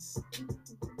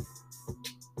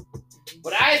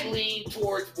 But I'd lean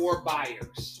towards more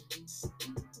buyers.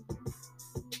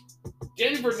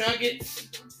 Denver Nuggets,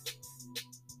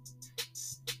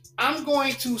 I'm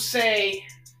going to say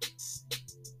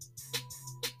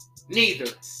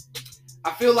neither.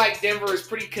 I feel like Denver is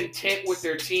pretty content with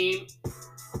their team.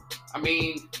 I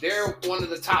mean, they're one of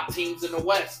the top teams in the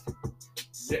West.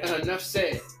 Enough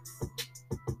said.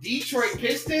 Detroit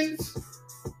Pistons,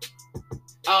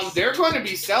 they're going to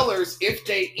be sellers if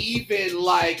they even,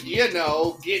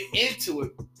 get into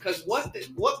it. Because what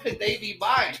could they be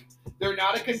buying? They're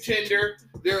not a contender.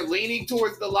 They're leaning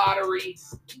towards the lottery.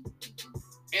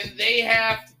 And they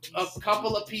have a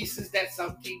couple of pieces that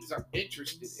some teams are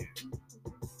interested in.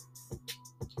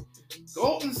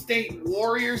 Golden State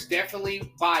Warriors,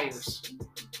 definitely buyers.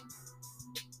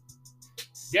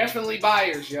 Definitely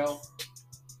buyers, yo.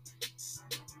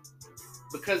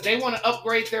 Because they want to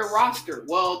upgrade their roster.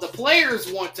 Well, the players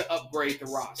want to upgrade the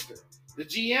roster. The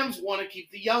GMs want to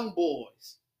keep the young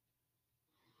boys.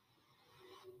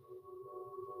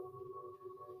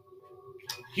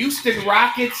 Houston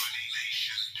Rockets,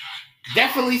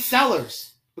 definitely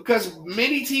sellers. Because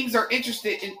many teams are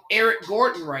interested in Eric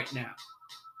Gordon right now.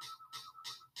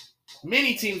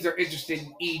 Many teams are interested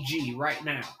in EG right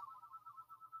now.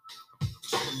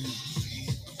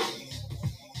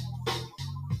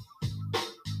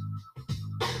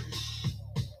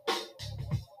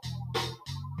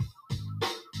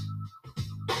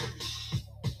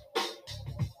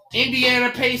 Indiana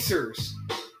Pacers.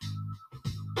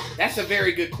 That's a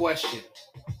very good question.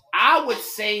 I would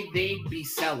say they'd be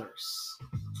sellers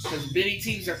because many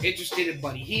teams are interested in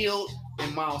Buddy Hield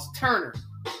and Miles Turner.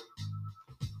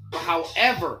 But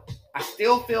however, I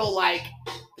still feel like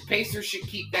the Pacers should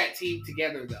keep that team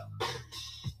together,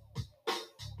 though.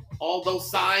 All those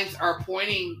signs are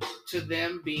pointing to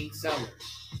them being sellers.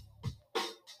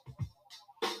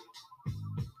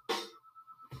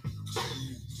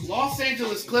 Los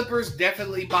Angeles Clippers,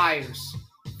 definitely buyers.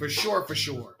 For sure.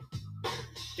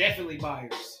 Definitely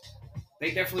buyers. They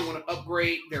definitely want to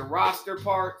upgrade their roster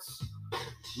parts.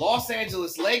 Los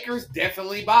Angeles Lakers,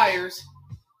 definitely buyers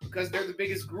because they're the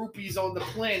biggest groupies on the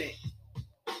planet.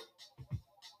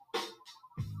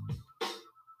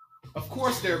 Of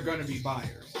course they're going to be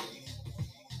buyers.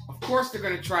 Of course they're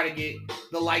going to try to get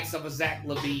the likes of a Zach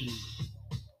LaVine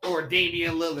or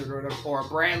Damian Lillard or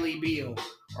Bradley Beal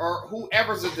or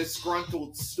whoever's a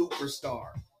disgruntled superstar.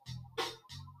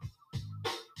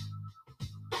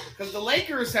 Because the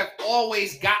Lakers have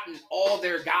always gotten all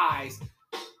their guys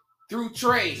through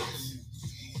trades.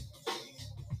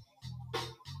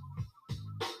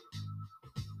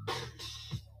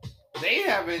 They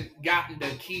haven't gotten the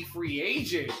key free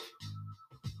agent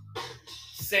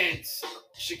since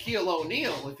Shaquille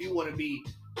O'Neal, if you want to be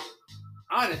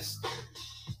honest.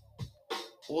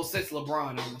 Well, since LeBron,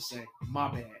 I'm going to say.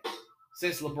 My bad.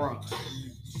 Since LeBron.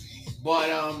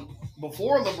 But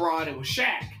before LeBron, it was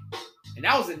Shaq. And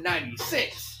that was in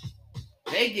 96.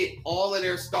 They get all of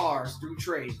their stars through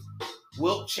trades.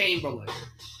 Wilt Chamberlain.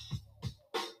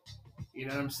 You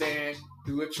know what I'm saying?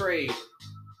 Through a trade.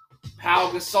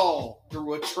 Pau Gasol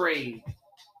through a trade.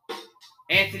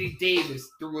 Anthony Davis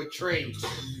through a trade.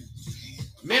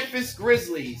 Memphis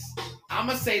Grizzlies. I'm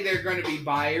going to say they're going to be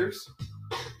buyers.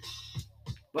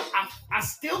 But I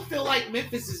still feel like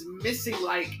Memphis is missing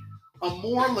like a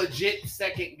more legit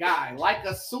second guy. Like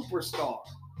a superstar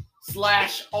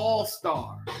 /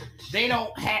 all-star. I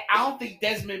don't think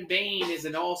Desmond Bane is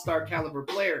an all-star caliber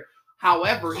player.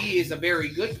 However, he is a very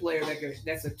good player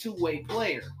that's a two-way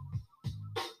player.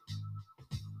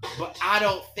 But I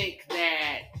don't think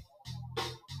that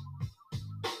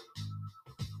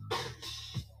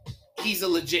he's a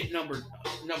legit number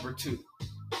two.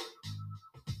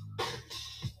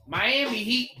 Miami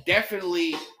Heat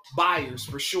definitely buyers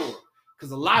for sure.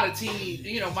 Because a lot of teams,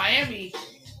 Miami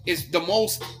is the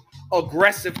most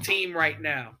aggressive team right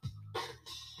now.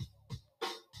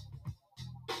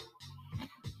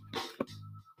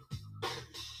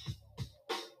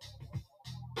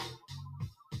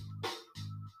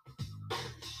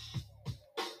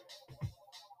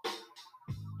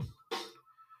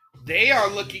 They are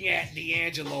looking at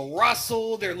D'Angelo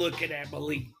Russell. They're looking at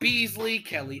Malik Beasley,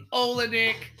 Kelly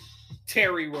Olynyk,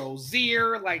 Terry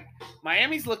Rozier. Like,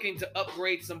 Miami's looking to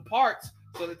upgrade some parts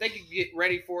so that they can get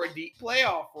ready for a deep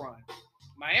playoff run.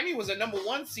 Miami was a number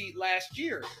 1 seed last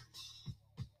year.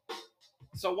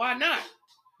 So why not?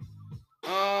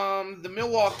 The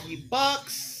Milwaukee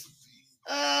Bucks,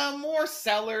 more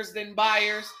sellers than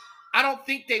buyers. I don't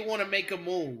think they want to make a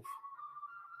move.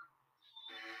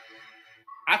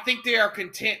 I think they are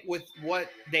content with what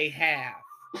they have,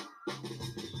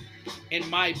 in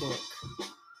my book.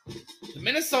 The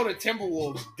Minnesota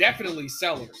Timberwolves, definitely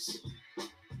sellers.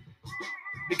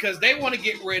 Because they want to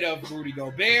get rid of Rudy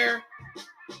Gobert.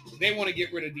 They want to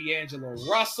get rid of D'Angelo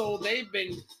Russell. They've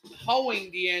been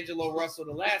hoeing D'Angelo Russell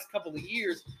the last couple of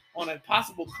years on a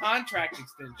possible contract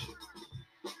extension.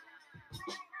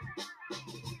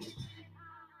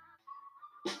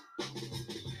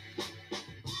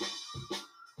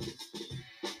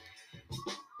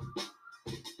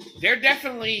 They're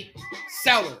definitely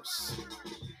sellers.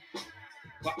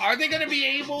 But are they going to be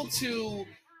able to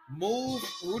move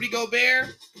Rudy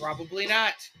Gobert? Probably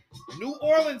not. New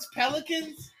Orleans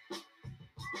Pelicans?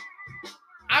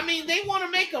 I mean, they want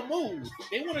to make a move.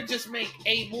 They want to just make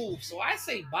a move. So I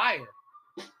say buyer.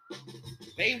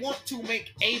 They want to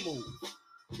make a move.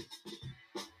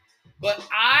 But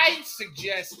I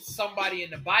suggest somebody in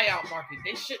the buyout market,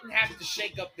 they shouldn't have to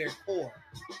shake up their core.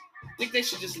 I think they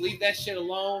should just leave that shit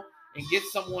alone and get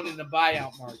someone in the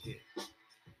buyout market.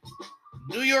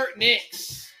 New York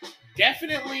Knicks,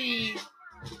 definitely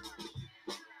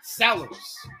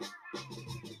sellers.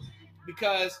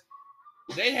 Because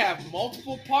they have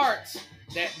multiple parts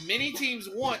that many teams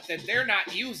want that they're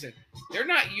not using. They're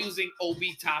not using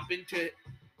Obi Toppin to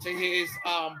his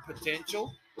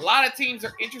potential. A lot of teams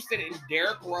are interested in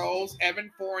Derrick Rose, Evan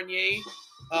Fournier,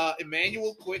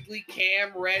 Emmanuel Quickly,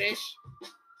 Cam Reddish.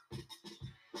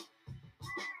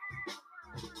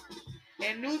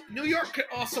 And New York could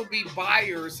also be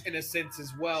buyers in a sense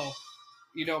as well,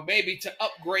 maybe to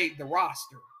upgrade the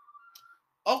roster.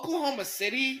 Oklahoma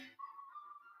City,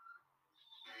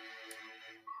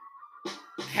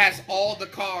 has all the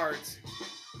cards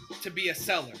to be a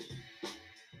seller.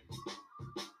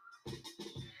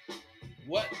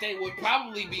 What they would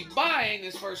probably be buying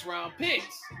is first round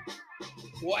picks.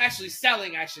 Well, actually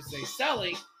selling, I should say.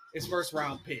 Selling is first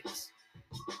round picks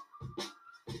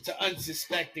to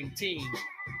unsuspecting teams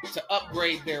to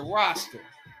upgrade their roster.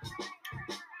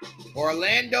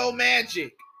 Orlando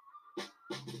Magic,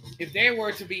 if they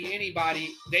were to be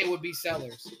anybody, they would be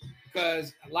sellers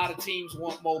because a lot of teams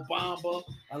want Mo Bamba,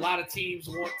 a lot of teams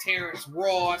want Terrence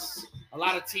Ross, a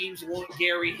lot of teams want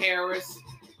Gary Harris,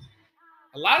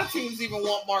 a lot of teams even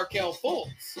want Markelle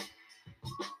Fultz.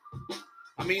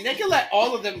 I mean, they can let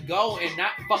all of them go and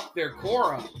not fuck their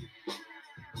core up.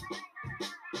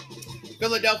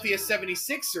 Philadelphia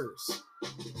 76ers,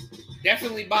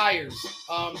 definitely buyers.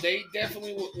 They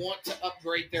definitely would want to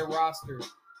upgrade their roster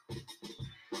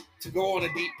to go on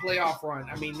a deep playoff run.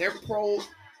 I mean, they're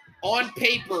on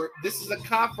paper, this is a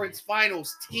conference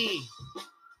finals team.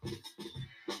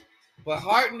 But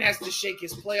Harden has to shake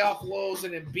his playoff woes,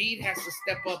 and Embiid has to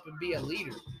step up and be a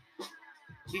leader.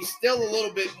 He's still a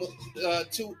little bit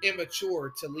too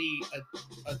immature to lead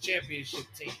a championship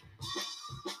team.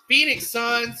 Phoenix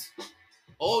Suns,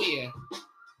 oh yeah,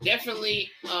 definitely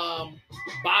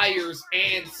buyers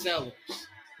and sellers.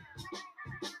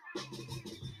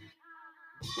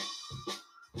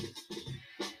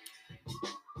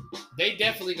 They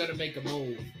definitely going to make a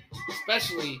move,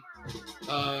 especially,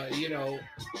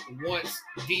 once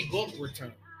D-Book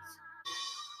returns.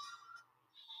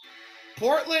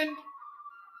 Portland,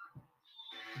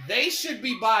 they should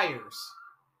be buyers,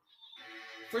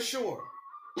 for sure,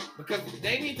 because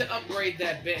they need to upgrade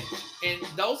that bench. And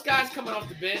those guys coming off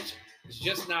the bench is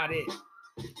just not it.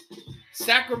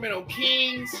 Sacramento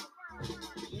Kings,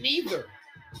 neither.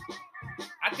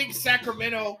 I think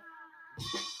Sacramento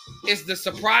is the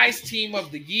surprise team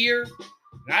of the year,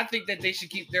 and I think that they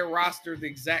should keep their roster the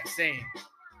exact same.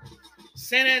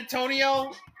 San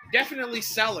Antonio, definitely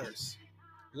sellers.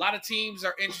 A lot of teams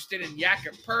are interested in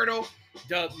Jakob Poeltl,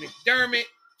 Doug McDermott,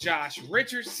 Josh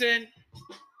Richardson.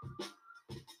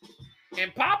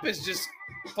 And Pop is just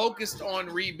focused on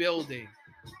rebuilding.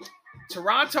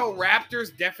 Toronto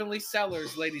Raptors, definitely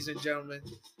sellers, ladies and gentlemen.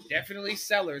 Definitely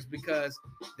sellers because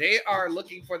they are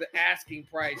looking for the asking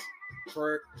price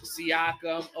for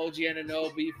Siakam, OG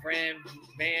Anunoby, Fran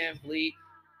VanVleet,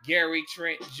 Gary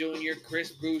Trent Jr.,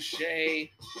 Chris Boucher.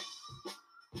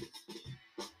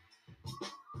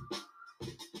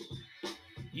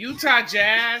 Utah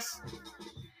Jazz,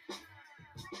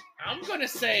 I'm going to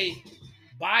say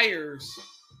buyers.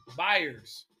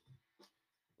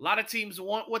 A lot of teams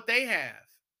want what they have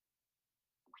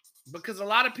because a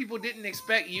lot of people didn't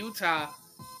expect Utah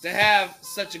to have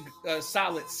such a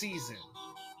solid season.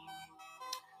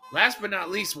 Last but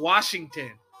not least,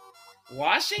 Washington.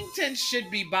 Washington should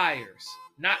be buyers,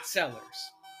 not sellers.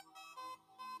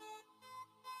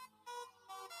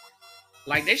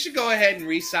 Like, they should go ahead and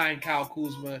re-sign Kyle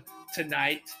Kuzma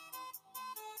tonight.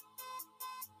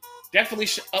 Definitely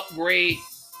should upgrade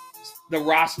the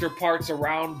roster parts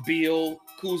around Beal,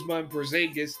 Kuzma, and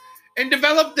Porzingis and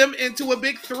develop them into a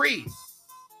big three.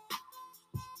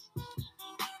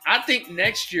 I think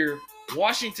next year,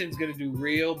 Washington's going to do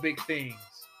real big things.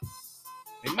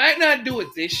 They might not do it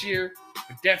this year,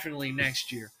 but definitely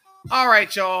next year. All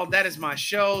right, y'all. That is my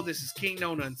show. This is King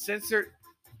Known Uncensored.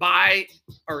 Buy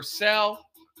or sell,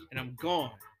 and I'm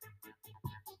gone.